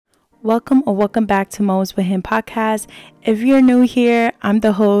Welcome or welcome back to Moments with Him podcast. If you're new here, I'm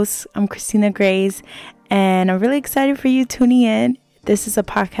the host. I'm Christina Grace, and I'm really excited for you tuning in. This is a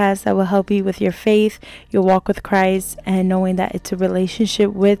podcast that will help you with your faith, your walk with Christ, and knowing that it's a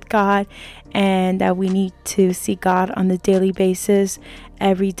relationship with God and that we need to see God on a daily basis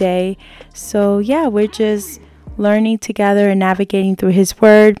every day. So yeah, we're just learning together and navigating through His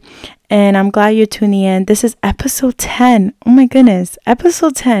Word. And I'm glad you're tuning in. This is episode 10. Oh my goodness,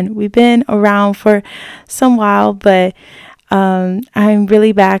 episode 10. We've been around for some while, but I'm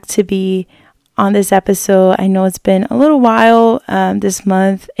really back to be on this episode. I know it's been a little while. This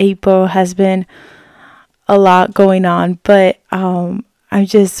month, April, has been a lot going on, but I'm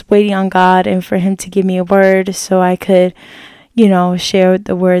just waiting on God and for Him to give me a word so I could, share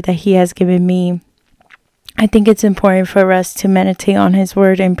the word that He has given me. I think it's important for us to meditate on His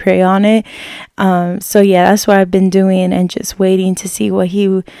word and pray on it. So yeah, that's what I've been doing and just waiting to see what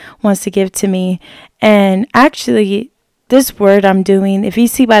He wants to give to me. And actually, this word I'm doing, if you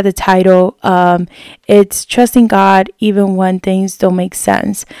see by the title, it's trusting God even when things don't make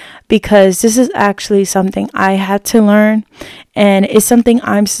sense, because this is actually something I had to learn, and it's something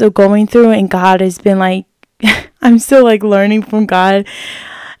I'm still going through, and God has been like, I'm still like learning from God,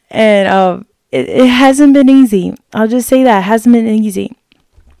 and it hasn't been easy. I'll just say that it hasn't been easy.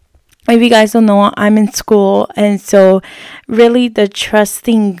 If you guys don't know, I'm in school, and so really the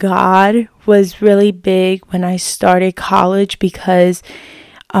trusting God was really big when I started college, because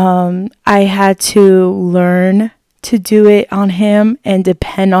I had to learn to do it on Him and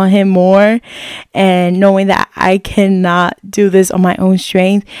depend on Him more, and knowing that I cannot do this on my own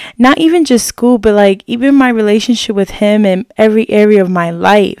strength. Not even just school, but like even my relationship with Him in every area of my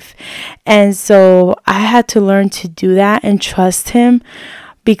life. And so I had to learn to do that and trust Him,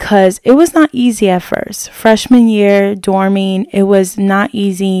 because it was not easy at first. Freshman year, dorming, it was not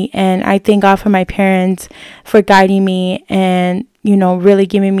easy. And I thank God for my parents for guiding me and, really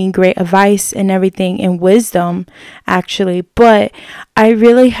giving me great advice and everything, and wisdom, actually. But I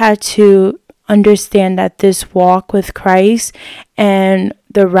really had to understand that this walk with Christ and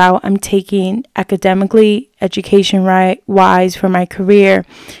the route I'm taking academically, education wise for my career,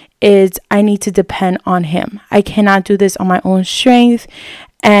 is I need to depend on Him. I cannot do this on my own strength.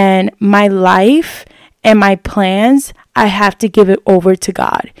 And my life and my plans, I have to give it over to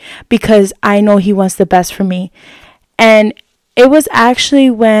God, because I know He wants the best for me. And it was actually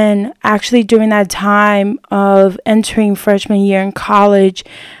during that time of entering freshman year in college,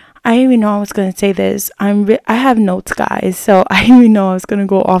 I didn't even know I was going to say this. I have notes, guys, so I didn't even know I was going to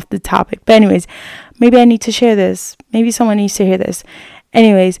go off the topic. But anyways, maybe I need to share this. Maybe someone needs to hear this.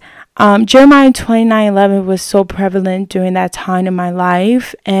 Anyways, Jeremiah 29:11 was so prevalent during that time in my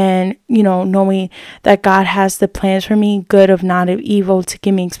life, and knowing that God has the plans for me, good of not of evil, to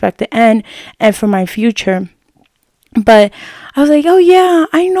give me expected end and for my future. But I was like, oh yeah,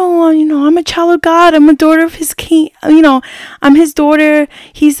 I know, I'm a child of God. I'm a daughter of His king. I'm His daughter.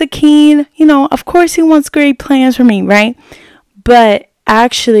 He's the king. Of course He wants great plans for me, right? But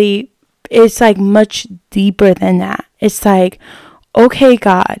actually, it's like much deeper than that. It's like, okay,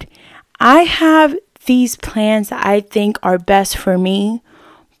 God, I have these plans that I think are best for me,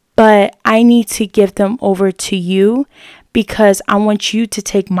 but I need to give them over to You, because I want You to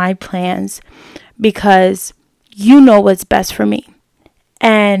take my plans, because You know what's best for me.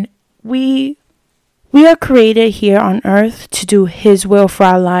 And we are created here on earth to do His will for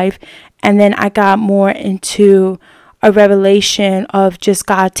our life. And then I got more into a revelation of just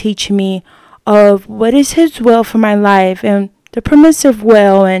God teaching me of what is His will for my life, and the permissive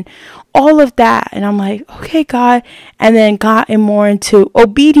will, and all of that. And I'm like, okay, God. And then gotten more into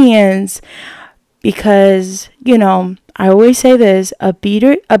obedience, because I always say this,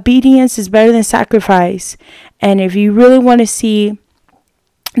 obedience is better than sacrifice. And if you really want to see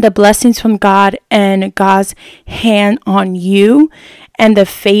the blessings from God and God's hand on you and the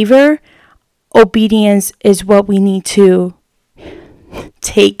favor, obedience is what we need to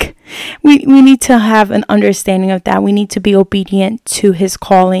take. We need to have an understanding of that. We need to be obedient to His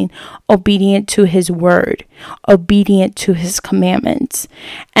calling, obedient to His word, obedient to His commandments.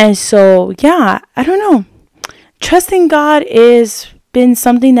 And so, yeah, I don't know. Trusting God is been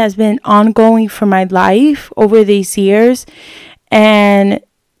something that's been ongoing for my life over these years. And,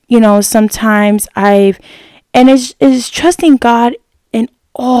 sometimes it's trusting God in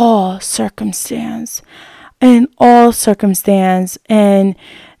all circumstance. And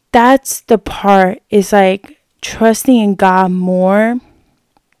that's the part, is like trusting in God more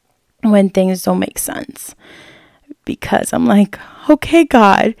when things don't make sense. Because I'm like, okay,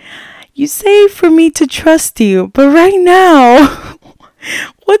 God, You say for me to trust you, but right now,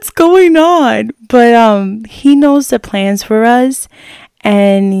 what's going on? But he knows the plans for us,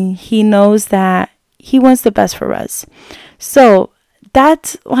 and he knows that he wants the best for us. So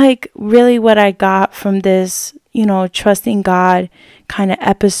that's like really what I got from this, trusting God kind of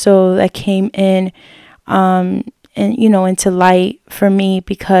episode that came in, and into light for me,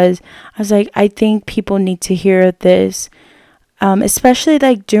 because I was like, I think people need to hear this, especially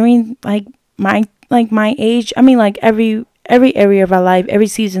like during like my age. I mean, like every area of our life, every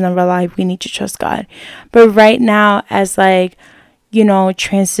season of our life, we need to trust God. But right now, as like,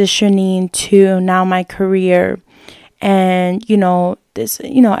 transitioning to now my career, and this,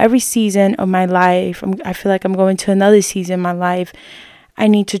 every season of my life, I feel like I'm going to another season of my life. I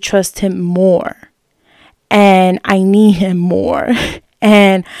need to trust him more, and I need him more.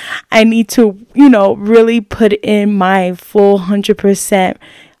 And I need to, really put in my full 100%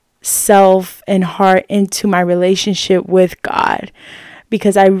 self and heart into my relationship with God,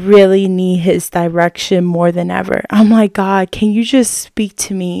 because I really need his direction more than ever. I'm like, God, can you just speak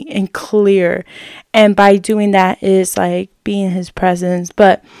to me and clear? And by doing that is like being in his presence.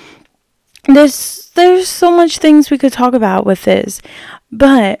 But there's so much things we could talk about with this.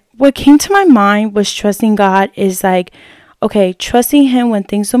 But what came to my mind was trusting God is like, okay, trusting him when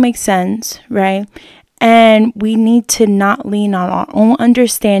things don't make sense, right? And we need to not lean on our own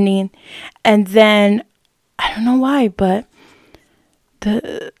understanding. And then, I don't know why, but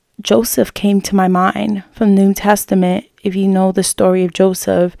Joseph came to my mind from the New Testament. If you know the story of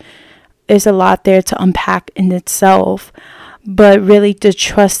Joseph, there's a lot there to unpack in itself. But really the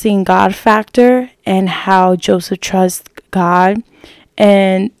trusting God factor and how Joseph trusts God.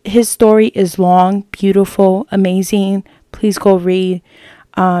 And his story is long, beautiful, amazing. Please go read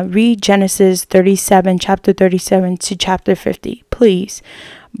Genesis 37, chapter 37 to chapter 50, please.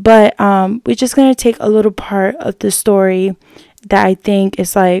 But we're just going to take a little part of the story that I think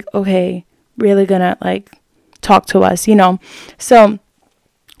is like, okay, really gonna like talk to us, So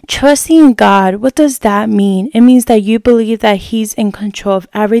trusting God, what does that mean? It means that you believe that he's in control of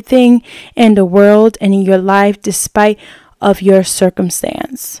everything in the world and in your life, despite of your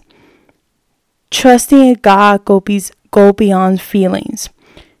circumstance. Trusting in God go beyond feelings.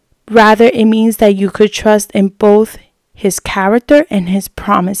 Rather, it means that you could trust in both his character and his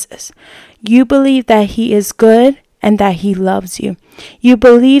promises. You believe that he is good and that he loves you. You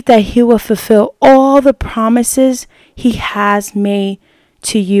believe that he will fulfill all the promises he has made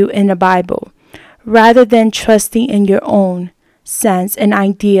to you in the Bible. Rather than trusting in your own sense and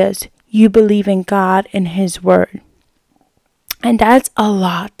ideas, you believe in God and his word. And that's a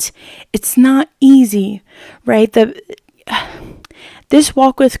lot. It's not easy, right? This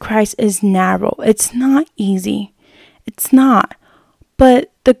walk with Christ is narrow. It's not easy. It's not.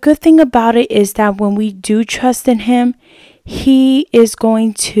 But the good thing about it is that when we do trust in him, he is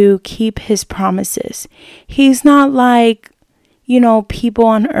going to keep his promises. He's not like, people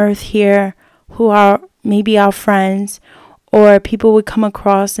on earth here who are maybe our friends, or people we come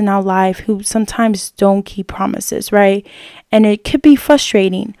across in our life who sometimes don't keep promises, right? And it could be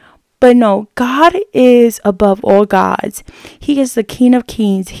frustrating. But no, God is above all gods. He is the King of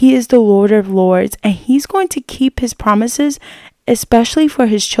Kings. He is the Lord of Lords. And he's going to keep his promises, especially for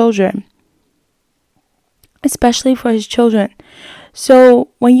his children. Especially for his children. So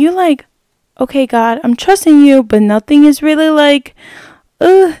when you like, okay, God, I'm trusting you, but nothing is really like,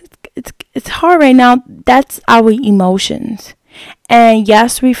 it's hard right now. That's our emotions. And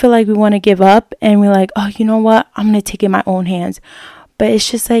yes, we feel like we want to give up, and we're like, oh, you know what? I'm going to take it in my own hands. But it's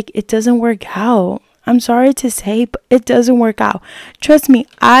just like, it doesn't work out. I'm sorry to say, but it doesn't work out. Trust me,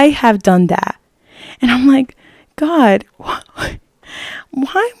 I have done that. And I'm like, God, why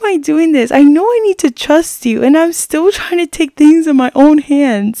am I doing this? I know I need to trust you, and I'm still trying to take things in my own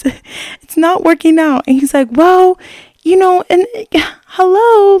hands. It's not working out. And he's like, well, and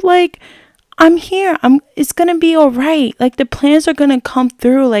hello, like, I'm here. It's going to be all right. Like, the plans are going to come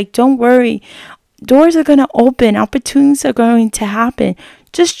through. Like, don't worry. Doors are going to open. Opportunities are going to happen.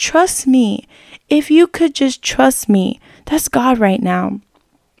 Just trust me. If you could just trust me. That's God right now.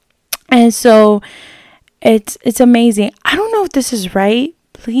 And so it's amazing. I don't know if this is right.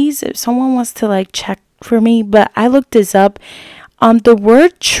 Please, if someone wants to like check for me, but I looked this up. The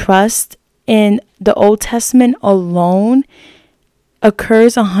word trust in the Old Testament alone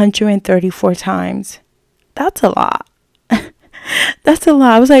occurs 134 times. That's a lot. That's a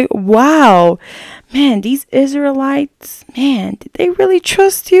lot. I was like, wow, man, these Israelites, man, did they really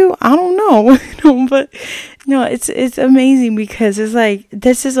trust you? I don't know. But no, it's amazing, because it's like,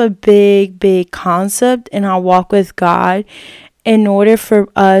 this is a big concept in our walk with God. In order for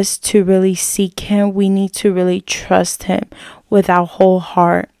us to really seek him, we need to really trust him. with our whole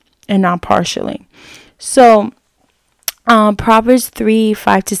heart and not partially. So Proverbs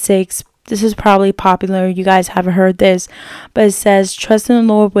 3:5-6. This is probably popular. You guys haven't heard this, but it says, trust in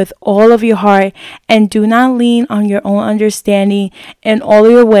the Lord with all of your heart and do not lean on your own understanding. In all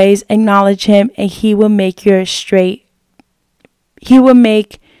your ways acknowledge him, and he will make straight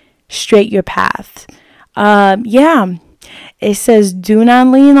your path. It says, do not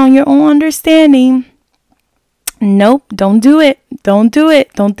lean on your own understanding. Nope, don't do it. Don't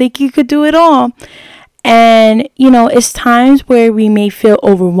think you could do it all. And, it's times where we may feel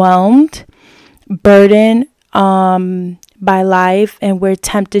overwhelmed, burdened by life, and we're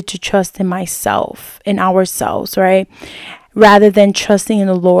tempted to trust in ourselves, right? Rather than trusting in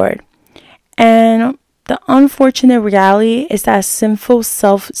the Lord. And the unfortunate reality is that sinful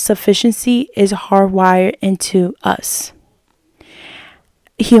self-sufficiency is hardwired into us,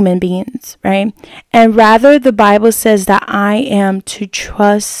 human beings, right? And rather, the Bible says that I am to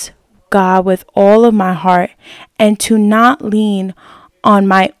trust God with all of my heart and to not lean on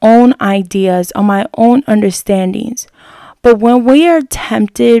my own ideas, on my own understandings. But when we are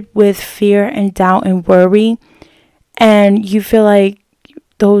tempted with fear and doubt and worry, and you feel like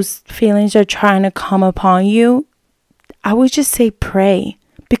those feelings are trying to come upon you, I would just say pray,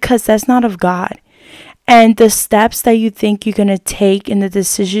 because that's not of God. And the steps that you think you're going to take and the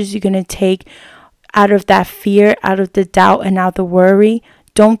decisions you're going to take out of that fear, out of the doubt, and out of the worry,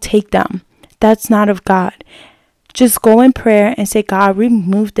 don't take them. That's not of God. Just go in prayer and say, God,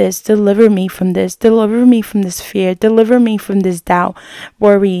 remove this. Deliver me from this. Deliver me from this fear. Deliver me from this doubt,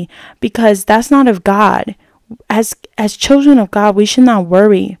 worry, because that's not of God. As children of God, we should not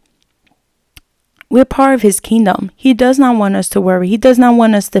worry. We're part of his kingdom. He does not want us to worry. He does not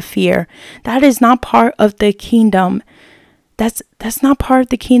want us to fear. That is not part of the kingdom. That's not part of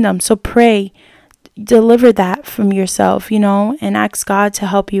the kingdom. So pray. Deliver that from yourself, and ask God to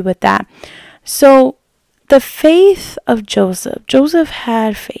help you with that. So the faith of Joseph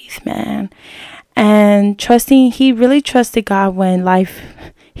had faith, man, and he really trusted God when life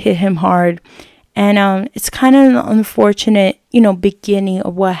hit him hard. And it's kind of an unfortunate, beginning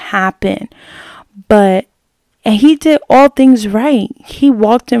of what happened, and he did all things right. He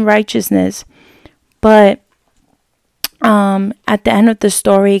walked in righteousness, but at the end of the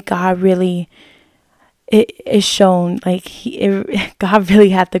story, God really, it is shown like God really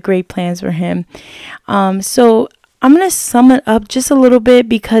had the great plans for him. So I'm going to sum it up just a little bit,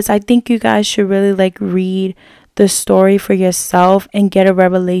 because I think you guys should really read the story for yourself and get a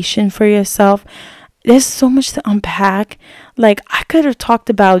revelation for yourself. There's so much to unpack. I could have talked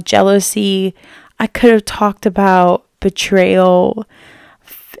about jealousy. I could have talked about betrayal.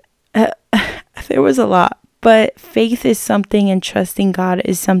 There was a lot. But faith is something, and trusting God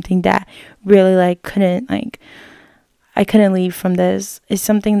is something that really I couldn't leave from this. It's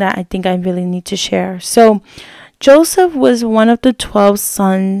something that I think I really need to share. So Joseph was one of the 12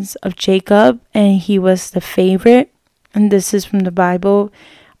 sons of Jacob, and he was the favorite. And this is from the Bible.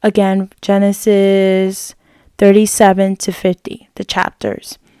 Again, Genesis 37-50, the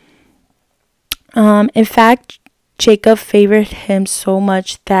chapters. In fact, Jacob favored him so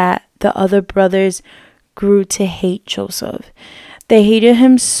much that the other brothers grew to hate Joseph. They hated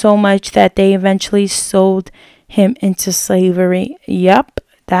him so much that they eventually sold him into slavery. Yep,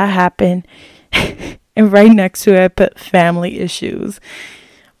 that happened. And right next to it, I put family issues.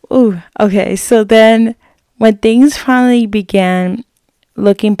 Ooh, okay. So then when things finally began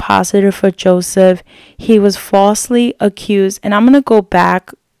looking positive for Joseph, he was falsely accused. And I'm going to go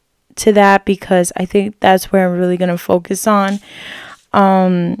back to that because I think that's where I'm really going to focus on.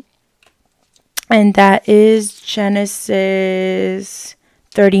 And that is Genesis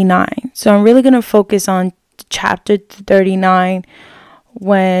 39. So I'm really going to focus on chapter 39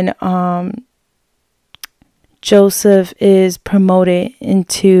 when Joseph is promoted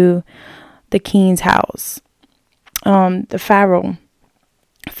into the king's house. The Pharaoh,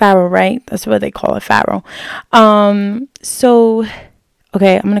 right? That's what they call it, Pharaoh. So,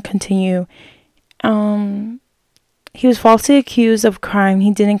 okay, I'm going to continue. He was falsely accused of crime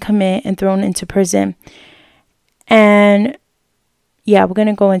he didn't commit and thrown into prison. And yeah, we're going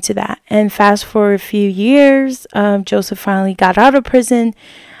to go into that. And fast forward a few years, Joseph finally got out of prison,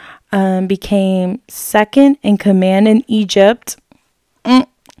 became second in command in Egypt. And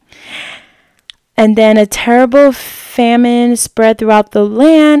then a terrible famine spread throughout the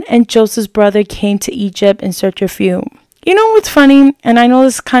land, and Joseph's brother came to Egypt in search of food. You know what's funny? And I know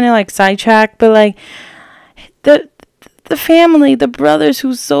this is kind of like sidetracked, but like the family, the brothers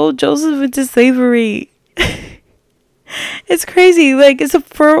who sold Joseph into slavery, It's crazy. Like, it's a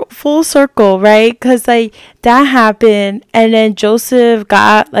full circle, right? Because, like, that happened. And then Joseph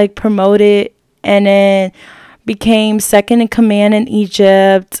got, like, promoted. And then became second in command in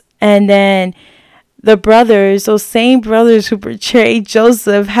Egypt. And then the brothers, those same brothers who betrayed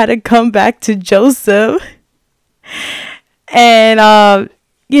Joseph, had to come back to Joseph and,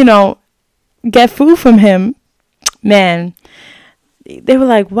 get food from him. Man, they were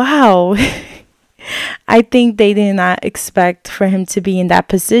like, wow. I think they did not expect for him to be in that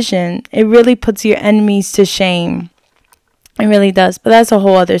position. It really puts your enemies to shame. It really does. But that's a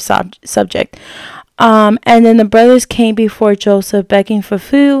whole other subject. And then the brothers came before Joseph begging for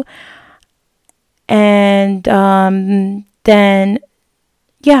food. And then,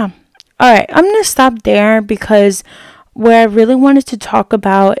 yeah. All right. I'm going to stop there because what I really wanted to talk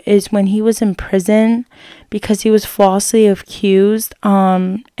about is when he was in prison because he was falsely accused.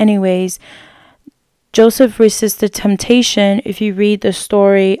 Anyways, Joseph resisted temptation. If you read the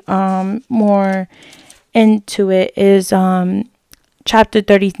story more into it, is chapter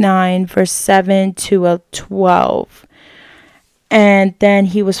 39, verse 7 to 12. And then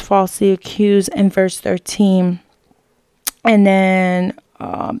he was falsely accused in verse 13. And then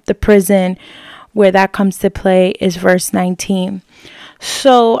the prison where that comes to play is verse 19.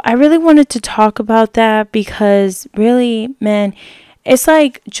 So I really wanted to talk about that because really, man, it's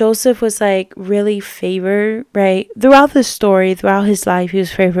like Joseph was like really favored, right? Throughout the story, throughout his life, he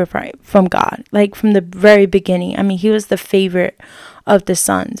was favored from God, like from the very beginning. I mean, he was the favorite of the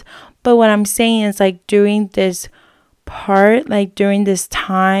sons. But what I'm saying is like during this part, like during this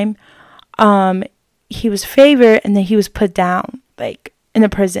time, he was favored and then he was put down, like in the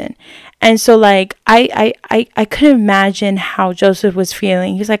prison. And so like I couldn't imagine how Joseph was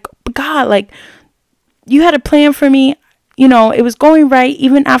feeling. He's like, God, like you had a plan for me. You know, it was going right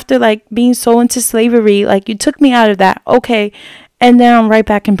even after like being sold into slavery. Like you took me out of that. Okay. And then I'm right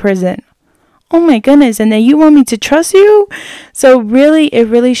back in prison. Oh my goodness. And then you want me to trust you? So really, it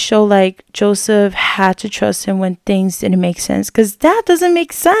really showed like Joseph had to trust him when things didn't make sense, because that doesn't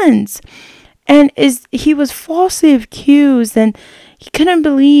make sense. And he was falsely accused and he couldn't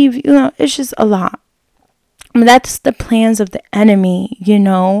believe, it's just a lot. I mean, that's the plans of the enemy,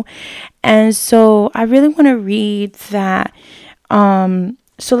 And so I really want to read that.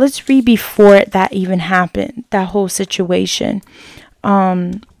 So let's read before that even happened, that whole situation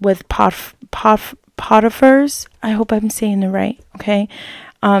with Potiphar's. I hope I'm saying it right. Okay.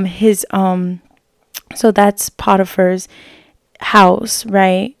 So that's Potiphar's house,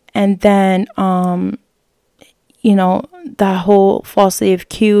 right? And then, that whole falsely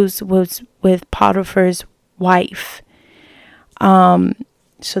accused was with Potiphar's wife.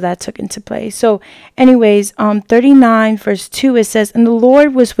 So that took into play. So anyways, 39 verse 2, it says, and the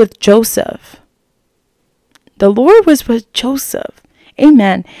Lord was with Joseph. The Lord was with Joseph.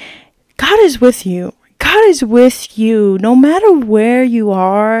 Amen. God is with you. God is with you. No matter where you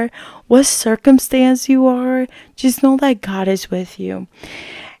are, what circumstance you are, just know that God is with you.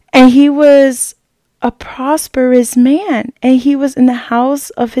 And he was a prosperous man, and he was in the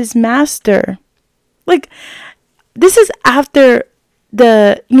house of his master. Like, this is after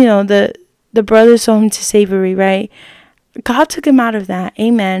the brothers sold him to slavery, right? God took him out of that.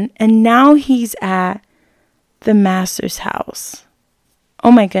 Amen. And now he's at the master's house.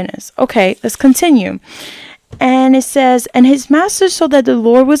 Oh my goodness. Okay, let's continue. And it says, and his master saw that the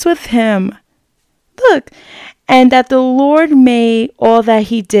Lord was with him. Look, and that the Lord made all that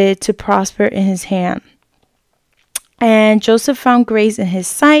he did to prosper in his hand. And Joseph found grace in his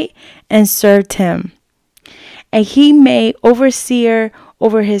sight and served him. And he made overseer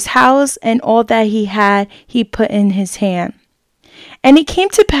over his house, and all that he had he put in his hand. And it came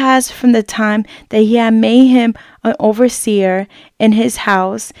to pass from the time that he had made him an overseer in his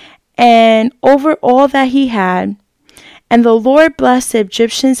house, and over all that he had. And the Lord blessed the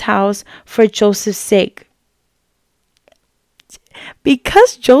Egyptian's house for Joseph's sake.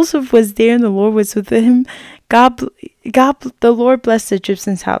 Because Joseph was there and the Lord was with him, the Lord blessed the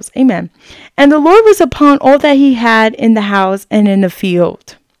Egyptian's house. Amen. And the Lord was upon all that he had in the house and in the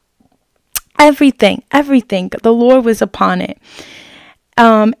field. Everything. The Lord was upon it.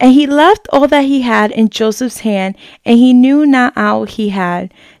 And he left all that he had in Joseph's hand, and he knew not how he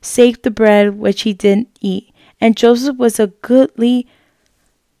had, save the bread which he didn't eat. And Joseph was a goodly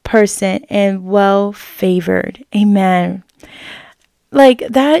person and well favored. Amen. Like,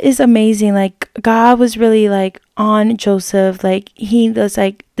 that is amazing. Like, God was really like on Joseph. Like, he was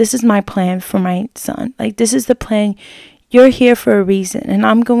like, this is my plan for my son. Like, this is the plan. You're here for a reason, and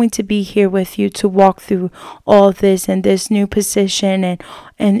I'm going to be here with you to walk through all of this and this new position and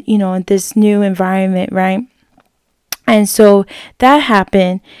in this new environment, right? And so that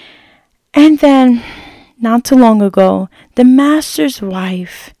happened. And then not too long ago, the master's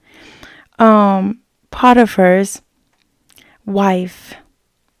wife, Potiphar's wife,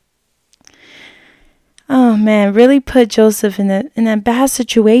 oh man, really put Joseph in a bad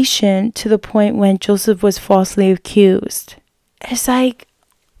situation, to the point when Joseph was falsely accused. It's like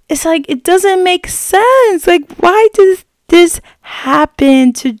it doesn't make sense. Like, why does this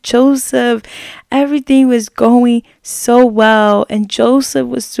happen to Joseph? Everything was going so well, and Joseph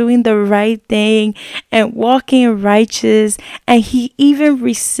was doing the right thing and walking righteous, and he even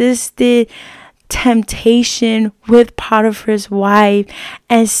resisted temptation with Potiphar's wife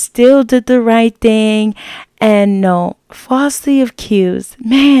and still did the right thing. And no, falsely accused.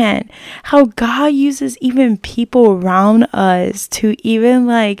 Man, how God uses even people around us to even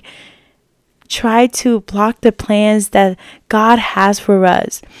like try to block the plans that God has for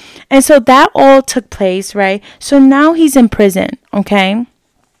us. And so that all took place, right? So now he's in prison, okay?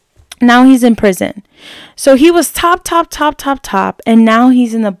 Now he's in prison. So he was top, and now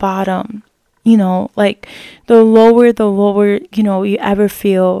he's in the bottom. You know, like the lower, you know, you ever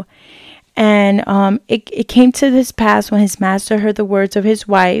feel. And it came to this pass when his master heard the words of his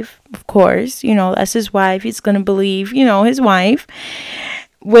wife. Of course, you know, that's his wife. He's going to believe, you know, his wife,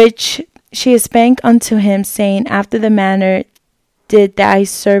 which she spake unto him, saying, after the manner did thy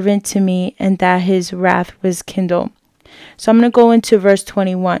servant to me, and that his wrath was kindled. So I'm going to go into verse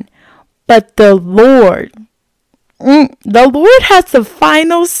 21. But the Lord has the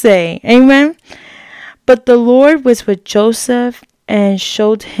final say. Amen. But the Lord was with Joseph and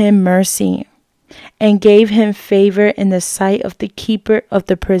showed him mercy and gave him favor in the sight of the keeper of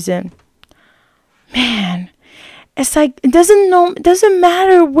the prison. Man, it's like it doesn't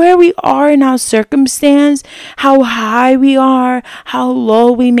matter where we are in our circumstance, how high we are, how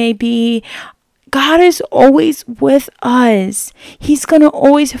low we may be. God is always with us. He's going to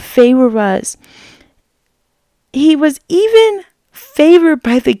always favor us. He was even favored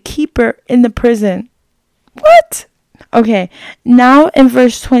by the keeper in the prison. What? Okay, now in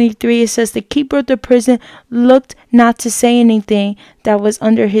verse 23, it says, the keeper of the prison looked not to say anything that was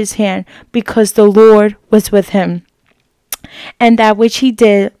under his hand, because the Lord was with him. And that which he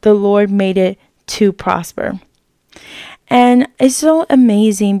did, the Lord made it to prosper. And it's so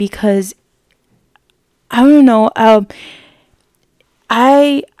amazing because, I don't know, I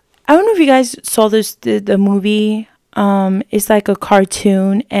don't know if you guys saw the movie. It's like a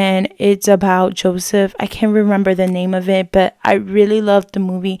cartoon, and it's about Joseph. I can't remember the name of it, but I really loved the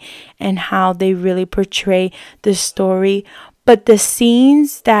movie and how they really portray the story. But the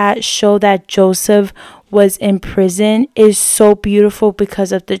scenes that show that Joseph was in prison is so beautiful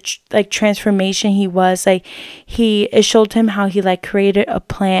because of the transformation he was. Like, it showed him how he like created a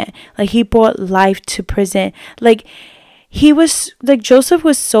plant. Like, he brought life to prison. Like, he was like, Joseph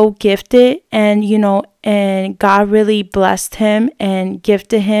was so gifted, and you know, and God really blessed him and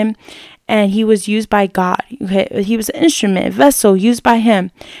gifted him, and he was used by God. Okay, he was an instrument, a vessel used by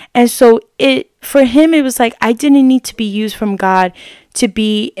him. And so for him it was like, I didn't need to be used from God to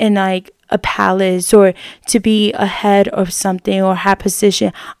be in like a palace or to be a head of something or have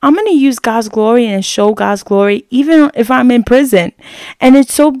position. I'm going to use God's glory and show God's glory even if I'm in prison. And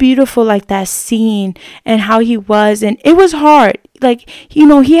it's so beautiful, like that scene and how he was. And it was hard. Like, you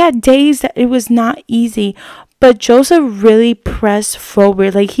know, he had days that it was not easy. But Joseph really pressed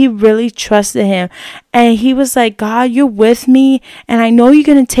forward. Like, he really trusted him. And he was like, God, you're with me. And I know you're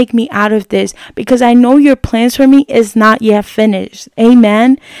going to take me out of this, because I know your plans for me is not yet finished.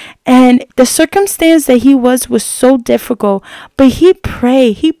 Amen. And the circumstance that he was so difficult. But he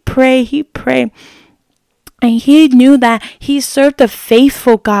prayed. And he knew that he served a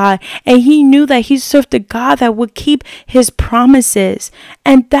faithful God. And he knew that he served a God that would keep his promises.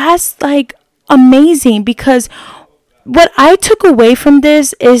 And that's like amazing, because what I took away from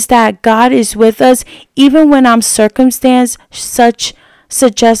this is that God is with us even when our circumstance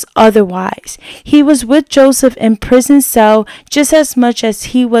suggests otherwise. He was with Joseph in prison cell just as much as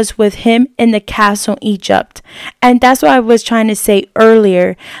he was with him in the castle in Egypt. And that's what I was trying to say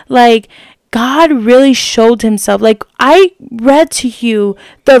earlier. Like, God really showed himself. Like, I read to you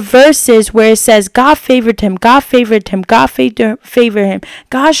the verses where it says God favored him, God favored him, God favored him,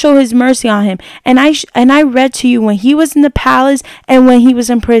 God showed his mercy on him. And I read to you when he was in the palace and when he was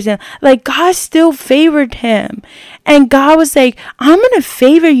in prison. Like, God still favored him. And God was like, I'm going to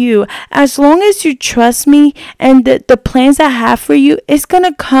favor you. As long as you trust me and the plans I have for you, it's going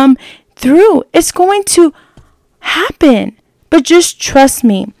to come through. It's going to happen. But just trust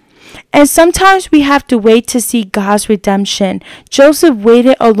me. And sometimes we have to wait to see God's redemption. Joseph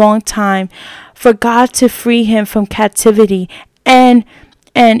waited a long time for God to free him from captivity and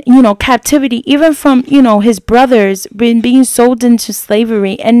captivity, even from, his brothers being sold into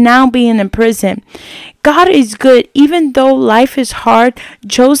slavery and now being in prison. God is good. Even though life is hard,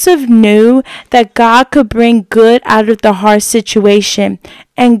 Joseph knew that God could bring good out of the hard situation,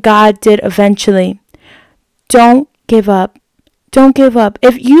 and God did eventually. Don't give up. Don't give up.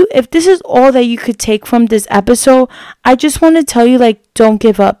 If this is all that you could take from this episode, I just want to tell you, don't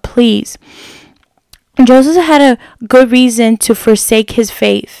give up, please. Joseph had a good reason to forsake his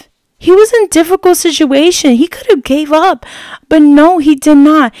faith. He was in a difficult situation. He could have gave up, but no, he did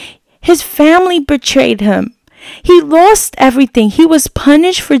not. His family betrayed him. He lost everything. He was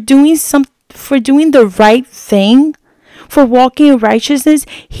punished for doing the right thing, for walking in righteousness.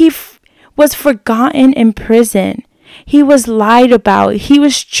 He was forgotten in prison. He was lied about. He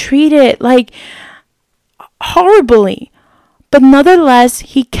was treated horribly. But nonetheless,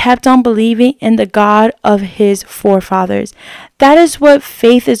 he kept on believing in the God of his forefathers. That is what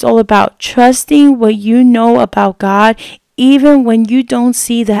faith is all about. Trusting what you know about God, even when you don't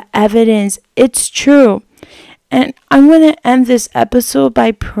see the evidence. It's true. And I'm going to end this episode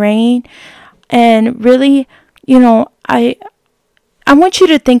by praying. And really, I want you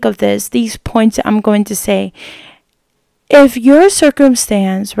to think of these points that I'm going to say. If your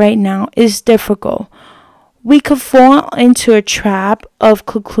circumstance right now is difficult, we could fall into a trap of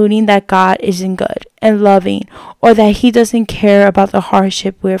concluding that God isn't good and loving, or that he doesn't care about the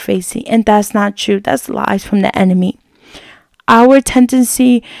hardship we're facing. And that's not true. That's lies from the enemy. Our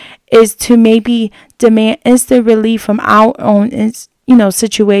tendency is to maybe demand instant relief from our own,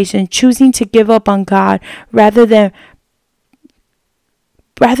 situation, choosing to give up on God rather than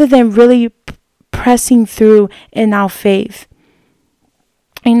really pressing through in our faith.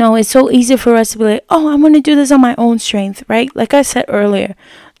 It's so easy for us to be like, oh, I'm going to do this on my own strength, right? Like I said earlier.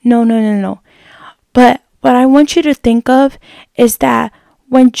 No. But what I want you to think of is that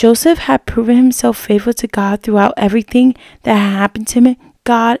when Joseph had proven himself faithful to God throughout everything that had happened to him,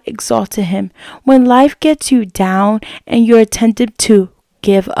 God exalted him. When life gets you down and you're tempted to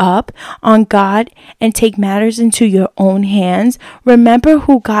give up on God and take matters into your own hands, remember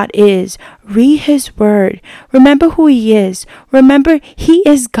who God is. Read his word. Remember who he is. Remember he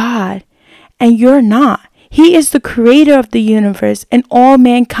is God and you're not. He is the creator of the universe and all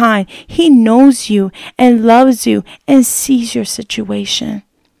mankind. He knows you and loves you and sees your situation.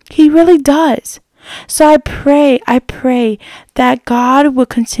 He really does. So I pray that God will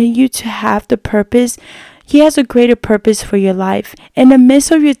continue to have the purpose. He has a greater purpose for your life. In the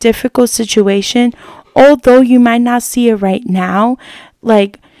midst of your difficult situation, although you might not see it right now,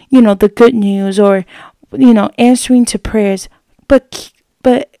 the good news or, answering to prayers, but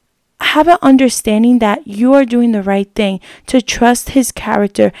have an understanding that you are doing the right thing, to trust his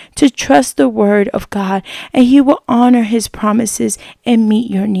character, to trust the word of God, and he will honor his promises and meet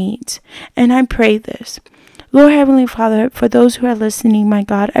your needs. And I pray this. Lord Heavenly Father, for those who are listening, my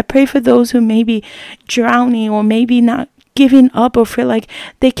God, I pray for those who may be drowning or maybe not giving up or feel like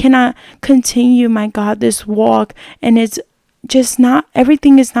they cannot continue, my God, this walk, and it's just not,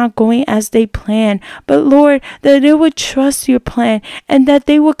 everything is not going as they plan. But Lord, that they would trust your plan and that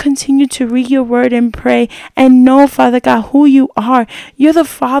they will continue to read your word and pray and know, Father God, who you are. You're the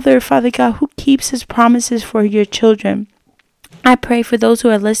Father, Father God, who keeps his promises for your children. I pray for those who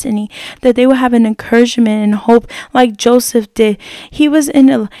are listening that they will have an encouragement and hope like Joseph did. He was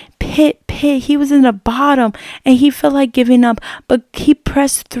in a pit. He was in the bottom and he felt like giving up, but he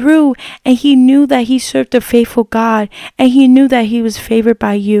pressed through and he knew that he served a faithful God and he knew that he was favored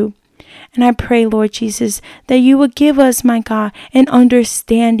by you. And I pray, Lord Jesus, that you will give us, my God, an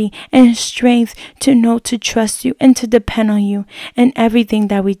understanding and strength to know to trust you and to depend on you in everything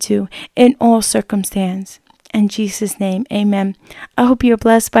that we do in all circumstances. In Jesus' name, amen. I hope you're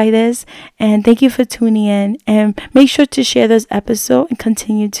blessed by this, and thank you for tuning in, and make sure to share this episode and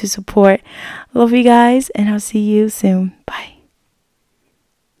continue to support. Love you guys, and I'll see you soon. Bye.